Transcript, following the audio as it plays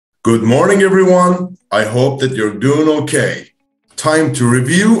Good morning, everyone. I hope that you're doing okay. Time to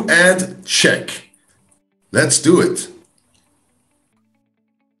review and check. Let's do it.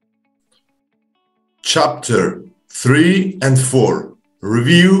 Chapter 3 and 4.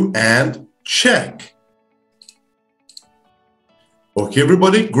 Review and check. Okay,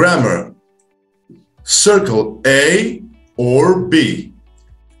 everybody, grammar. Circle A or B.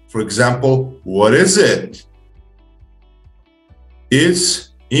 For example, what is it? It's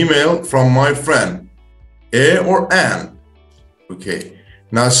email from my friend. A or an? Okay,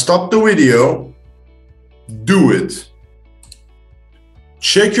 now stop the video. Do it.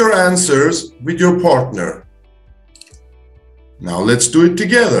 Check your answers with your partner. Now let's do it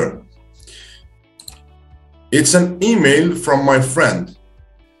together. It's an email from my friend.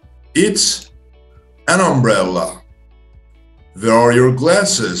 It's an umbrella. Where are your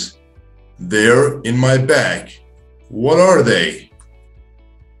glasses? They're in my bag. What are they?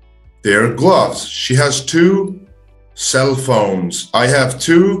 They're gloves. She has 2 cell phones. I have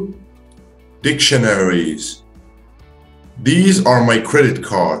 2 dictionaries. These are my credit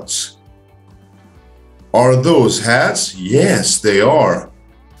cards. Are those hats? Yes, they are.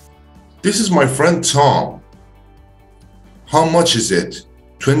 This is my friend Tom. How much is it?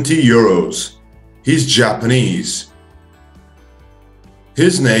 20 euros. He's Japanese.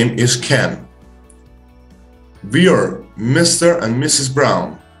 His name is Ken. We are Mr. and Mrs.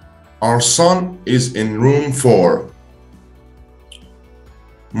 Brown. Our son is in room 4.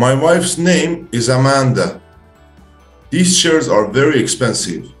 My wife's name is Amanda. These chairs are very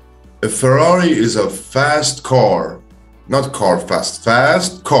expensive. A Ferrari is a fast car. Not car fast,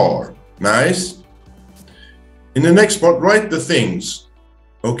 fast car. Nice. In the next part, write the things.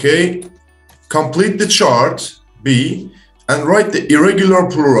 Okay? Complete the chart, B, and write the irregular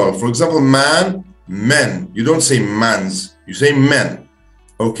plural. For example, man, men. You don't say mans, you say men.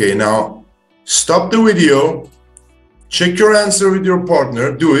 Okay, now stop the video. Check your answer with your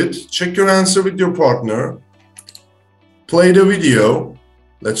partner. Do it. Check your answer with your partner. Play the video.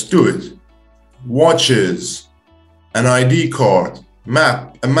 Let's do it. Watches, an ID card,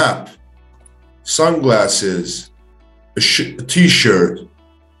 a map, sunglasses, a t-shirt,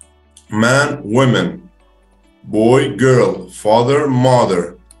 man, women, boy, girl, father,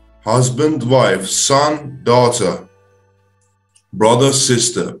 mother, husband, wife, son, daughter, brother,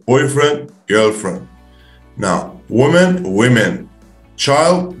 sister, boyfriend, girlfriend. Now, woman, women,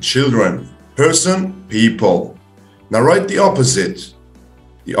 child, children, person, people. Now write the opposite.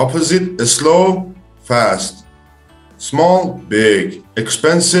 The opposite is slow, fast, small, big,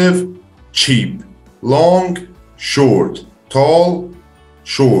 expensive, cheap, long, short, tall,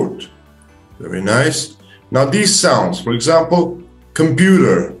 short. Very nice. Now these sounds, for example,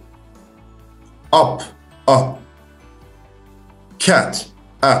 computer, up, cat,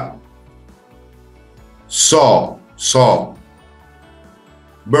 up, saw,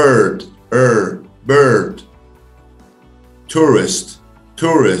 bird, bird, tourist,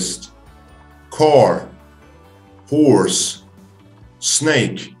 car, horse,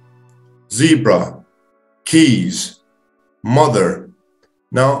 snake, zebra, keys, mother.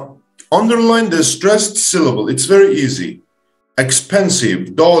 Now underline the stressed syllable. It's very easy.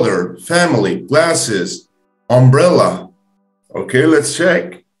 Expensive, daughter, family, glasses, umbrella. Okay, let's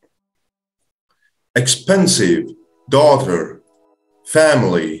check. Expensive, daughter,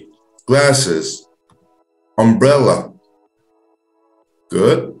 family, glasses, umbrella.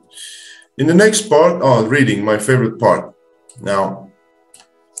 Good. In the next part, reading, my favorite part. Now,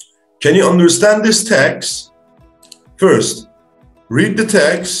 can you understand this text? First, read the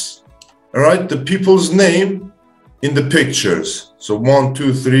text, write the people's name in the pictures. So 1,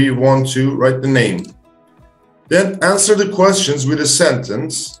 2, 3, 1, 2, write the name. Then answer the questions with a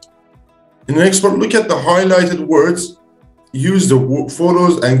sentence. In the next part, look at the highlighted words, use the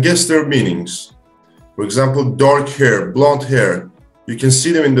photos and guess their meanings. For example, dark hair, blonde hair. You can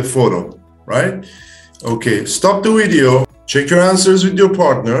see them in the photo, right? Okay, stop the video. Check your answers with your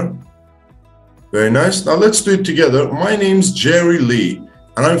partner. Very nice. Now let's do it together. My name's Jerry Lee,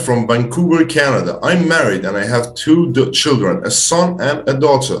 and I'm from Vancouver, Canada. I'm married and I have 2 children, a son and a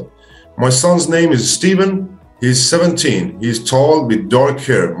daughter. My son's name is Stephen. He's 17. He's tall with dark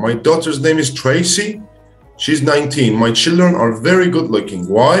hair. My daughter's name is Tracy. She's 19. My children are very good looking.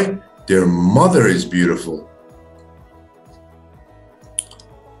 Why? Their mother is beautiful.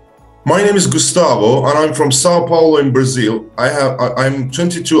 My name is Gustavo and I'm from Sao Paulo in Brazil. I'm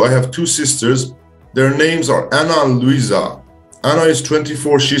 22. I have 2 sisters. Their names are Anna and Luisa. Anna is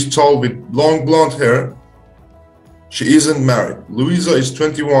 24. She's tall with long blonde hair. She isn't married. Luisa is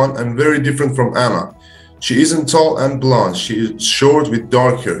 21 and very different from Anna. She isn't tall and blonde. She is short with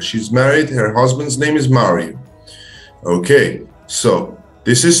dark hair. She's married. Her husband's name is Mario. Okay, so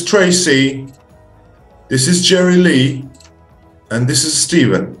this is Tracy, this is Jerry Lee, and this is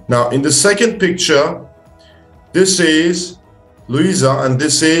Steven. Now, in the second picture, this is Louisa and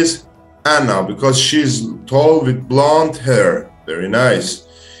this is Anna because she's tall with blonde hair. Very nice.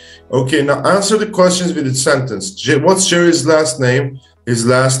 Okay, now answer the questions with a sentence. What's Jerry's last name? His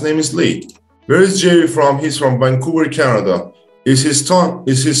last name is Lee. Where is Jerry from? He's from Vancouver, Canada. Is his son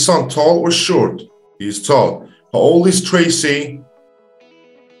tall or short? He's tall. How old is Tracy?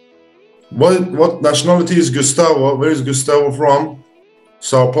 What nationality is Gustavo? Where is Gustavo from?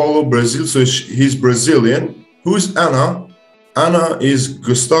 Sao Paulo, Brazil. So he's Brazilian. Who is Anna? Anna is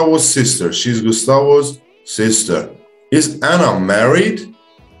Gustavo's sister. She's Gustavo's sister. Is Anna married?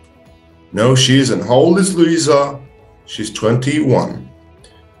 No, she isn't. How old is Luisa? She's 21.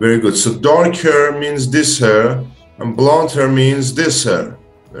 Very good. So dark hair means this hair, and blonde hair means this hair.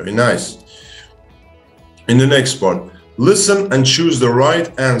 Very nice. In the next part, listen and choose the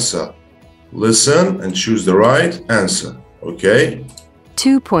right answer. Listen and choose the right answer. Okay?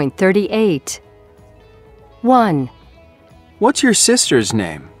 2.38. 1. What's your sister's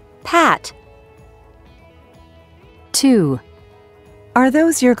name? Pat. 2. Are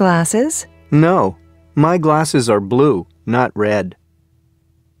those your glasses? No, my glasses are blue, not red.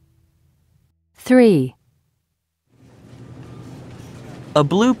 3. A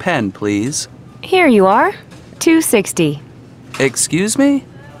blue pen, please. Here you are. $2.60. Excuse me?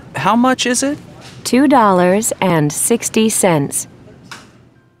 How much is it? $2.60.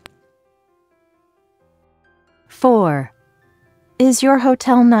 4. Is your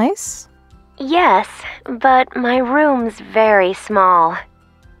hotel nice? Yes, but my room's very small.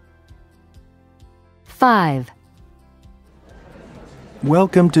 5.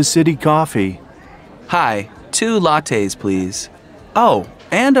 Welcome to City Coffee. Hi, 2 lattes, please. Oh,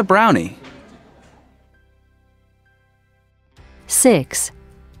 and a brownie. 6.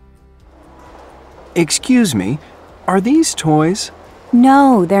 Excuse me, are these toys?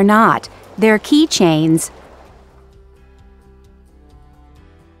 No, they're not. They're keychains.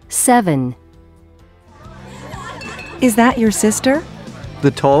 7. Is that your sister?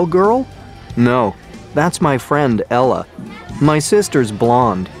 The tall girl? No, that's my friend Ella. My sister's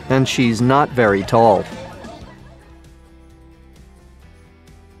blonde, and she's not very tall.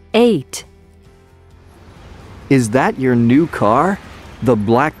 8. Is that your new car? The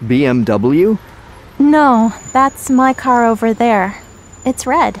black BMW? No, that's my car over there. It's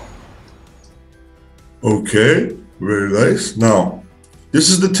red. Okay, very nice. Now, this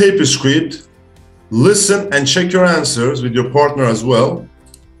is the tape script. Listen and check your answers with your partner as well.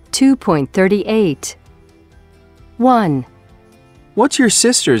 2.38. 1. What's your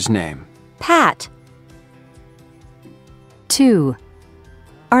sister's name? Pat. 2.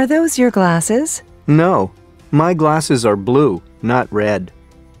 Are those your glasses? No, my glasses are blue, not red.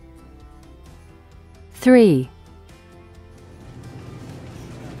 3.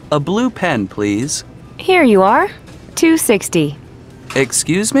 A blue pen, please. Here you are. $2.60.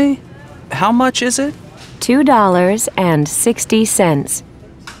 Excuse me? How much is it? $2.60.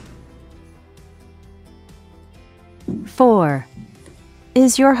 4.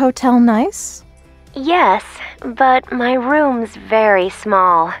 Is your hotel nice? Yes, but my room's very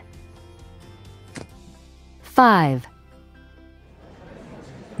small. 5.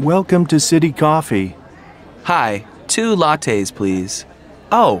 Welcome to City Coffee. Hi, 2 lattes, please.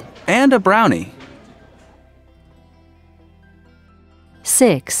 Oh, and a brownie.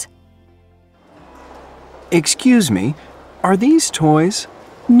 6. Excuse me, are these toys?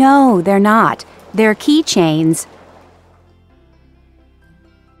 No, they're not. They're keychains.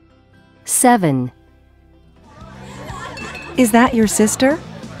 7. Is that your sister?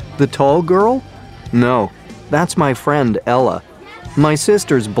 The tall girl? No, that's my friend Ella. My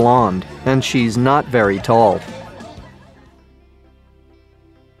sister's blonde, and she's not very tall.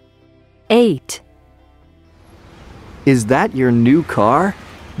 8. Is that your new car?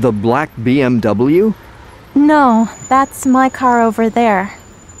 The black BMW? No, that's my car over there.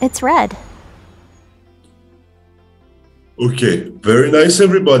 It's red. Okay, very nice,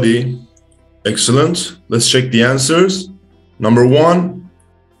 everybody. Excellent. Let's check the answers. Number 1,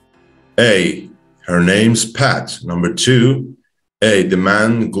 A. Her name's Pat. Number 2, A. The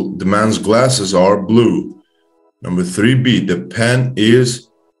man's glasses are blue. Number 3, B. The pen is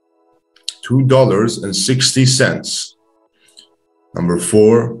 $2.60. Number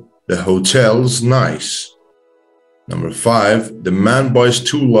 4, the hotel's nice. Number 5, the man buys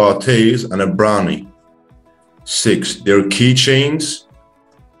 2 lattes and a brownie. 6, they're keychains.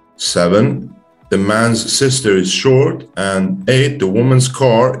 7, the man's sister is short. And 8, the woman's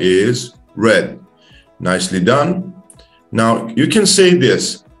car is red. Nicely done. Now you can say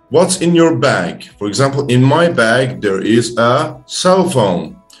this. What's in your bag? For example, in my bag, there is a cell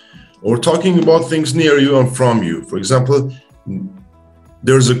phone. Or talking about things near you and from you. For example,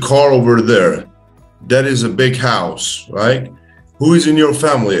 there's a car over there. That is a big house, right? Who is in your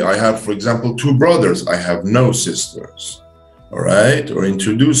family? I have, for example, 2 brothers. I have no sisters, all right? Or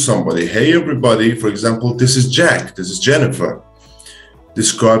introduce somebody. Hey, everybody. For example, this is Jack. This is Jennifer.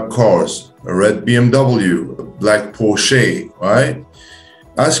 Describe cars. A red BMW, a black Porsche, right?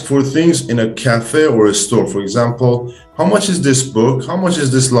 Ask for things in a cafe or a store. For example, how much is this book? How much is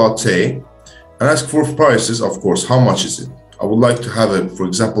this latte? And ask for prices, of course. How much is it? I would like to have a, for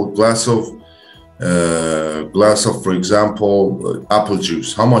example, glass of, for example, apple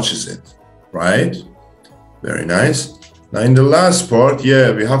juice. How much is it? Right? Very nice. Now in the last part,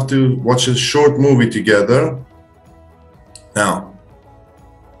 yeah, we have to watch a short movie together. Now,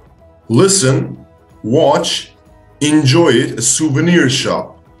 listen, watch, enjoy it. A souvenir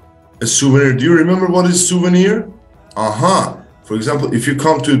shop. A souvenir. Do you remember what is souvenir? For example, if you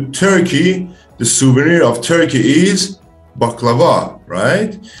come to Turkey, the souvenir of Turkey is baklava,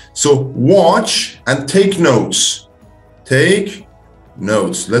 right? So watch and take notes. Take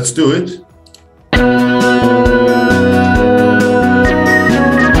notes. Let's do it.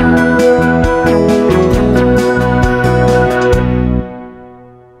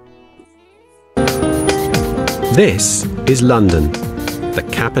 This is London, the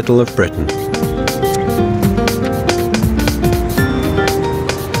capital of Britain.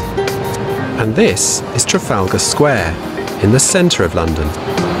 And this is Trafalgar Square, in the centre of London.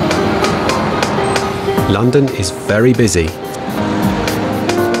 London is very busy,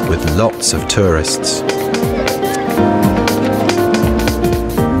 with lots of tourists.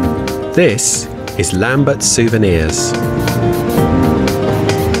 This is Lambert's Souvenirs.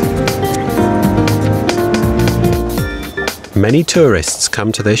 Many tourists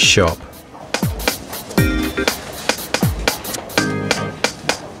come to this shop.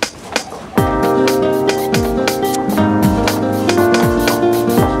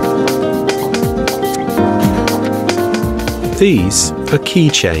 These are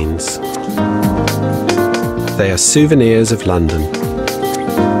keychains. They are souvenirs of London.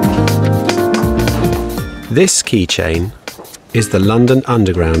 This keychain is the London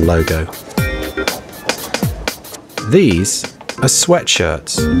Underground logo. These are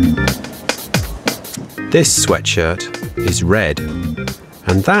sweatshirts. This sweatshirt is red,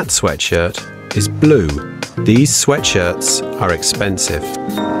 and that sweatshirt is blue. These sweatshirts are expensive,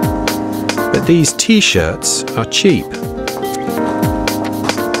 but these t-shirts are cheap.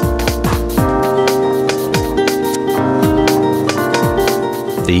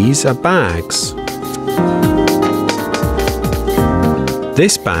 These are bags.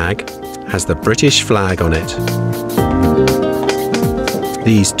 This bag has the British flag on it.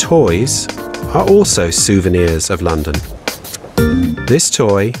 These toys are also souvenirs of London. This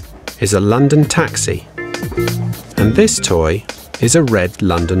toy is a London taxi, and this toy is a red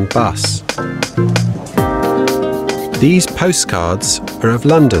London bus. These postcards are of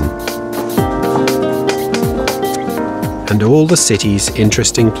London and all the city's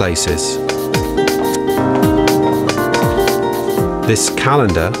interesting places. This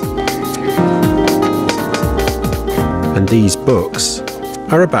calendar and these books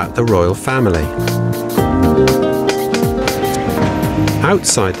are about the royal family.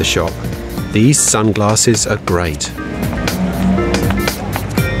 Outside the shop, these sunglasses are great.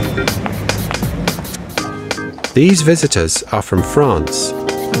 These visitors are from France,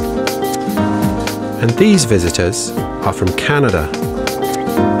 and these visitors are from Canada.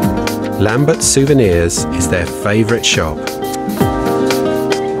 Lambert's Souvenirs is their favourite shop.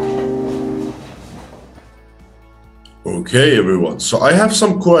 Okay, everyone. So I have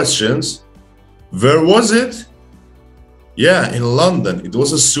some questions. Where was it? Yeah, in London. It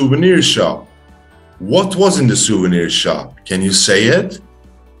was a souvenir shop. What was in the souvenir shop? Can you say it?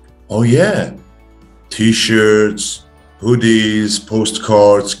 Oh yeah. T-shirts, hoodies,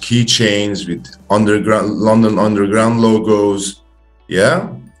 postcards, keychains with London Underground logos. Yeah,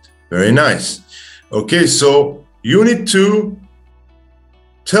 very nice. Okay, so you need to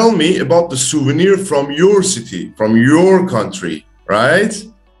tell me about the souvenir from your city, from your country, right?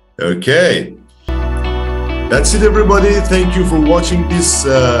 Okay. That's it, everybody. Thank you for watching this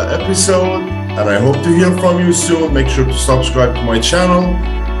episode, and I hope to hear from you soon. Make sure to subscribe to my channel,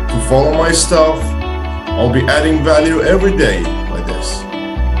 to follow my stuff. I'll be adding value every day like this.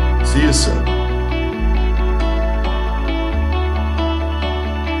 See you soon.